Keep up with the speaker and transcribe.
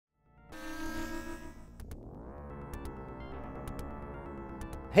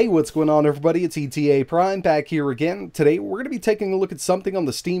Hey, what's going on everybody? It's ETAPRIME back here again. Today we're going to be taking a look at something on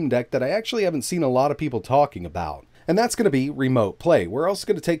the Steam Deck that I actually haven't seen a lot of people talking about. And that's going to be remote play. We're also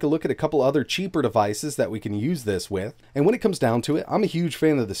going to take a look at a couple other cheaper devices that we can use this with. And when it comes down to it, I'm a huge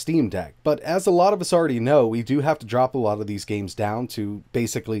fan of the Steam Deck. But as a lot of us already know, we do have to drop a lot of these games down to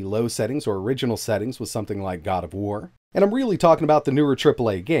basically low settings or original settings with something like God of War. And I'm really talking about the newer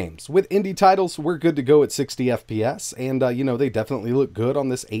AAA games. With indie titles, we're good to go at 60 FPS, and they definitely look good on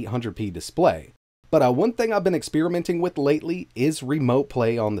this 800p display. But one thing I've been experimenting with lately is remote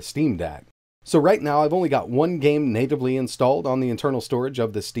play on the Steam Deck. So right now I've only got one game natively installed on the internal storage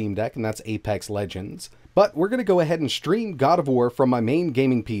of the Steam Deck, and that's Apex Legends. But we're going to go ahead and stream God of War from my main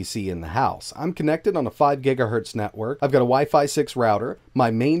gaming PC in the house. I'm connected on a 5 GHz network. I've got a Wi-Fi 6 router.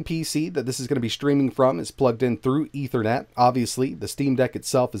 My main PC that this is going to be streaming from is plugged in through Ethernet. Obviously, the Steam Deck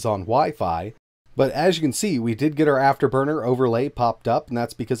itself is on Wi-Fi. But as you can see, we did get our Afterburner overlay popped up, and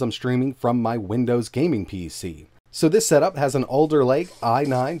that's because I'm streaming from my Windows gaming PC. So this setup has an Alder Lake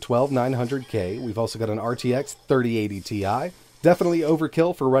i9-12900K. We've also got an RTX 3080 Ti. Definitely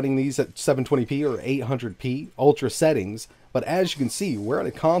overkill for running these at 720p or 800p ultra settings, but as you can see, we're at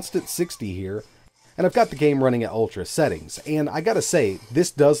a constant 60 here, and I've got the game running at ultra settings. And I gotta say, this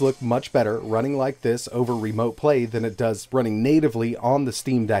does look much better running like this over remote play than it does running natively on the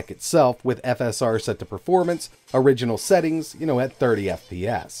Steam Deck itself with FSR set to performance, original settings, at 30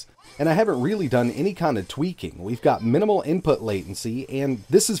 FPS. And I haven't really done any kind of tweaking. We've got minimal input latency, and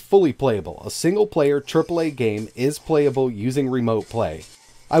this is fully playable. A single player AAA game is playable using remote play.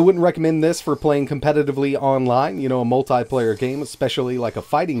 I wouldn't recommend this for playing competitively online, a multiplayer game, especially like a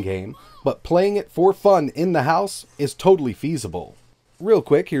fighting game, but playing it for fun in the house is totally feasible. Real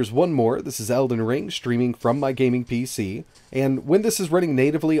quick, here's one more. This is Elden Ring streaming from my gaming PC, and when this is running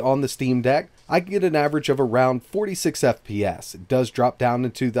natively on the Steam Deck, I get an average of around 46 FPS. It does drop down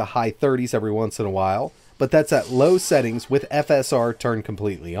into the high 30s every once in a while, but that's at low settings with FSR turned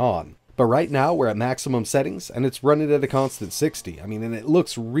completely on. But right now we're at maximum settings and it's running at a constant 60. And it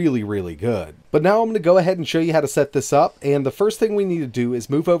looks really, really good. But now I'm going to go ahead and show you how to set this up, and the first thing we need to do is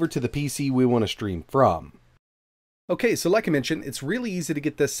move over to the PC we want to stream from. Okay, so like I mentioned, it's really easy to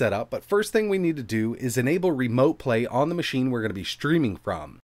get this set up, but first thing we need to do is enable remote play on the machine we're going to be streaming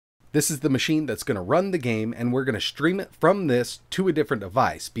from. This is the machine that's going to run the game, and we're going to stream it from this to a different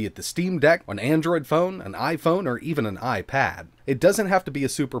device, be it the Steam Deck, an Android phone, an iPhone, or even an iPad. It doesn't have to be a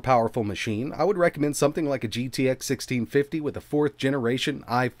super powerful machine. I would recommend something like a GTX 1650 with a 4th generation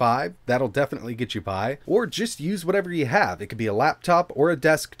i5. That'll definitely get you by. Or just use whatever you have. It could be a laptop or a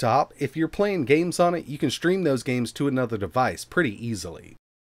desktop. If you're playing games on it, you can stream those games to another device pretty easily.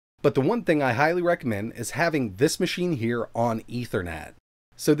 But the one thing I highly recommend is having this machine here on Ethernet.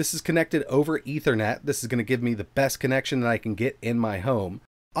 So this is connected over Ethernet. This is going to give me the best connection that I can get in my home.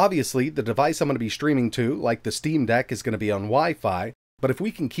 Obviously, the device I'm going to be streaming to, like the Steam Deck, is going to be on Wi-Fi. But if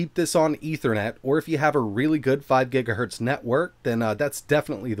we can keep this on Ethernet, or if you have a really good 5 GHz network, then that's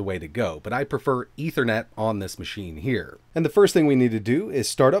definitely the way to go. But I prefer Ethernet on this machine here. And the first thing we need to do is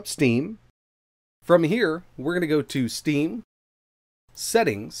start up Steam. From here, we're going to go to Steam,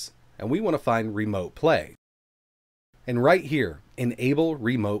 Settings, and we want to find Remote Play. And right here, enable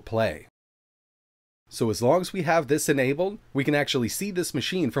remote play. So as long as we have this enabled, we can actually see this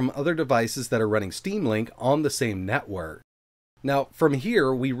machine from other devices that are running Steam Link on the same network. Now from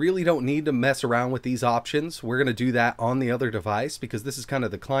here, we really don't need to mess around with these options. We're going to do that on the other device because this is kind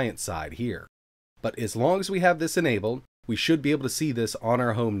of the client side here. But as long as we have this enabled, we should be able to see this on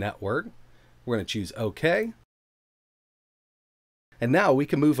our home network. We're going to choose OK. And now we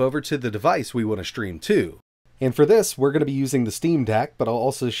can move over to the device we want to stream to. And for this, we're going to be using the Steam Deck, but I'll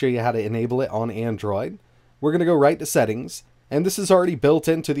also show you how to enable it on Android. We're going to go right to Settings, and this is already built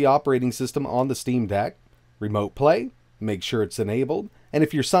into the operating system on the Steam Deck. Remote Play, make sure it's enabled. And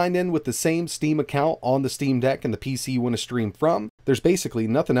if you're signed in with the same Steam account on the Steam Deck and the PC you want to stream from, there's basically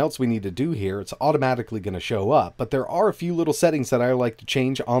nothing else we need to do here. It's automatically going to show up. But there are a few little settings that I like to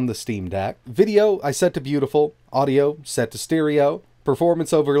change on the Steam Deck. Video, I set to beautiful. Audio, set to stereo.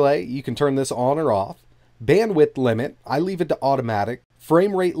 Performance overlay, you can turn this on or off. Bandwidth limit, I leave it to automatic.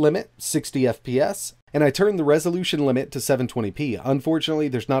 Frame rate limit, 60 FPS. And I turn the resolution limit to 720p. Unfortunately,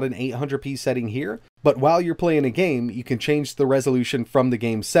 there's not an 800p setting here, but while you're playing a game, you can change the resolution from the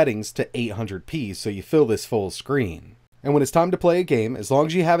game settings to 800p so you fill this full screen. And when it's time to play a game, as long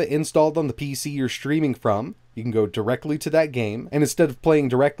as you have it installed on the PC you're streaming from, you can go directly to that game, and instead of playing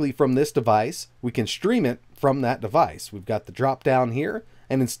directly from this device, we can stream it from that device. We've got the drop down here,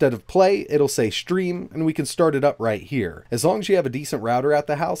 and instead of play, it'll say stream, and we can start it up right here. As long as you have a decent router at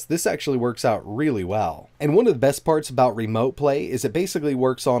the house, this actually works out really well. And one of the best parts about Remote Play is it basically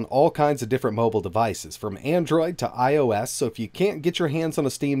works on all kinds of different mobile devices, from Android to iOS, so if you can't get your hands on a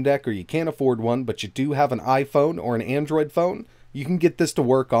Steam Deck or you can't afford one, but you do have an iPhone or an Android phone, you can get this to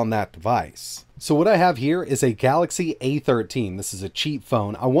work on that device. So what I have here is a Galaxy A13. This is a cheap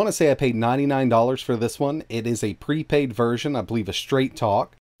phone. I want to say I paid $99 for this one. It is a prepaid version, I believe a straight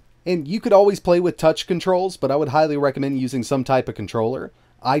talk. And you could always play with touch controls, but I would highly recommend using some type of controller.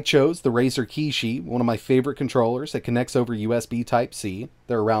 I chose the Razer Kishi, one of my favorite controllers. It connects over USB Type-C.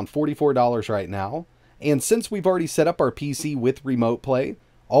 They're around $44 right now. And since we've already set up our PC with Remote Play,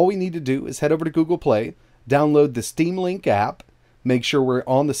 all we need to do is head over to Google Play, download the Steam Link app, make sure we're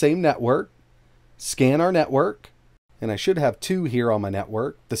on the same network, scan our network, and I should have two here on my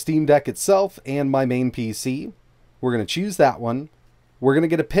network, the Steam Deck itself and my main PC. We're going to choose that one. We're going to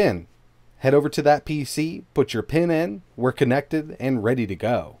get a pin. Head over to that PC, put your pin in, we're connected and ready to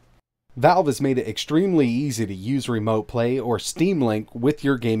go. Valve has made it extremely easy to use Remote Play or Steam Link with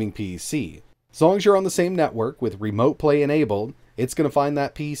your gaming PC. As long as you're on the same network with Remote Play enabled, it's going to find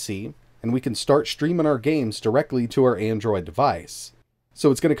that PC, and we can start streaming our games directly to our Android device. So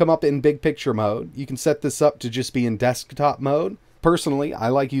it's going to come up in big picture mode. You can set this up to just be in desktop mode. Personally, I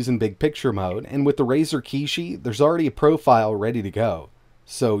like using big picture mode, and with the Razer Kishi, there's already a profile ready to go.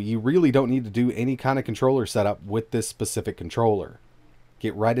 So you really don't need to do any kind of controller setup with this specific controller.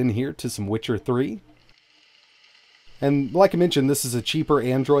 Get right in here to some Witcher 3. And like I mentioned, this is a cheaper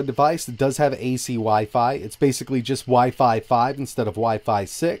Android device. It does have AC Wi-Fi. It's basically just Wi-Fi 5 instead of Wi-Fi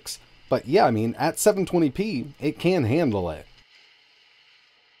 6. But yeah, I mean, at 720p, it can handle it.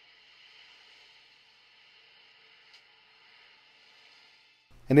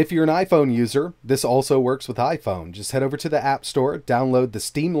 And if you're an iPhone user, this also works with iPhone. Just head over to the App Store, download the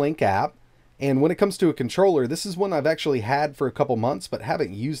Steam Link app, and when it comes to a controller, this is one I've actually had for a couple months but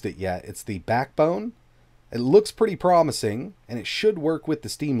haven't used it yet. It's the Backbone. It looks pretty promising, and it should work with the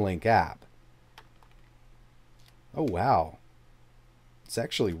Steam Link app. Oh wow. It's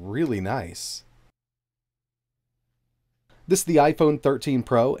actually really nice. This is the iPhone 13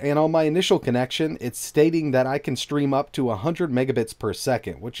 Pro, and on my initial connection, it's stating that I can stream up to 100 megabits per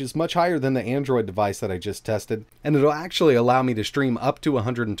second, which is much higher than the Android device that I just tested, and it'll actually allow me to stream up to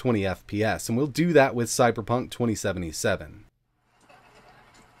 120 FPS, and we'll do that with Cyberpunk 2077.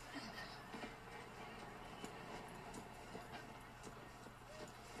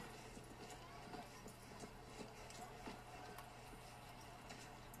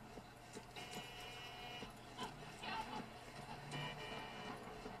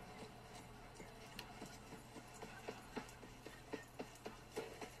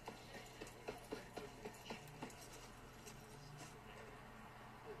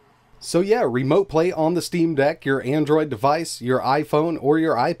 So yeah, Remote Play on the Steam Deck, your Android device, your iPhone, or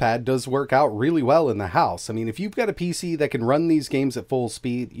your iPad does work out really well in the house. I mean, if you've got a PC that can run these games at full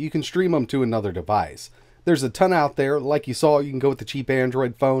speed, you can stream them to another device. There's a ton out there. Like you saw, you can go with the cheap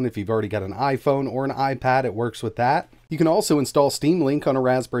Android phone. If you've already got an iPhone or an iPad, it works with that. You can also install Steam Link on a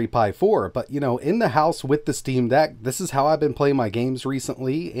Raspberry Pi 4, but you know, in the house with the Steam Deck, this is how I've been playing my games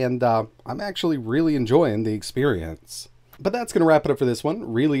recently, and I'm actually really enjoying the experience. But that's going to wrap it up for this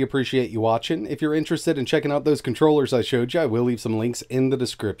one. Really appreciate you watching. If you're interested in checking out those controllers I showed you, I will leave some links in the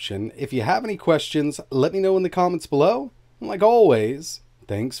description. If you have any questions, let me know in the comments below. And like always,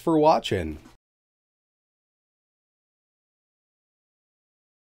 thanks for watching.